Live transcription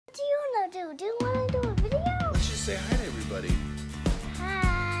do? Do you want to do a video? Let's just say hi to everybody.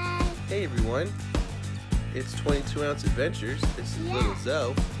 Hi. Hey everyone, it's 22 Ounce Adventures. This is little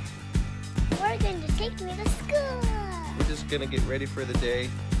Zoe. We're going to take me to school. We're just gonna get ready for the day.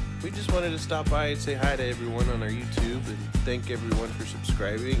 We just wanted to stop by and say hi to everyone on our YouTube and thank everyone for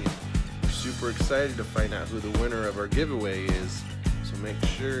subscribing. And we're super excited to find out who the winner of our giveaway is. So make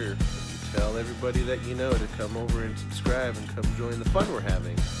sure you tell everybody that you know to come over and subscribe and come join the fun we're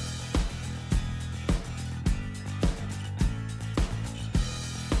having.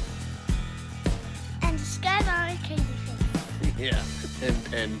 And subscribe on our crazy face. Yeah.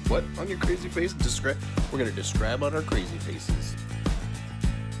 And what on your crazy face? We're gonna describe on our crazy faces.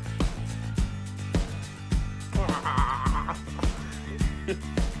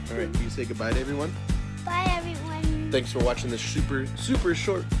 All right, can you say goodbye to everyone? Bye, everyone. Thanks for watching this super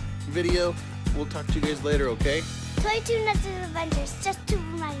short video. We'll talk to you guys later, okay? 22 Nuts Adventures, just to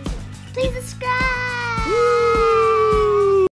remind you. Please subscribe.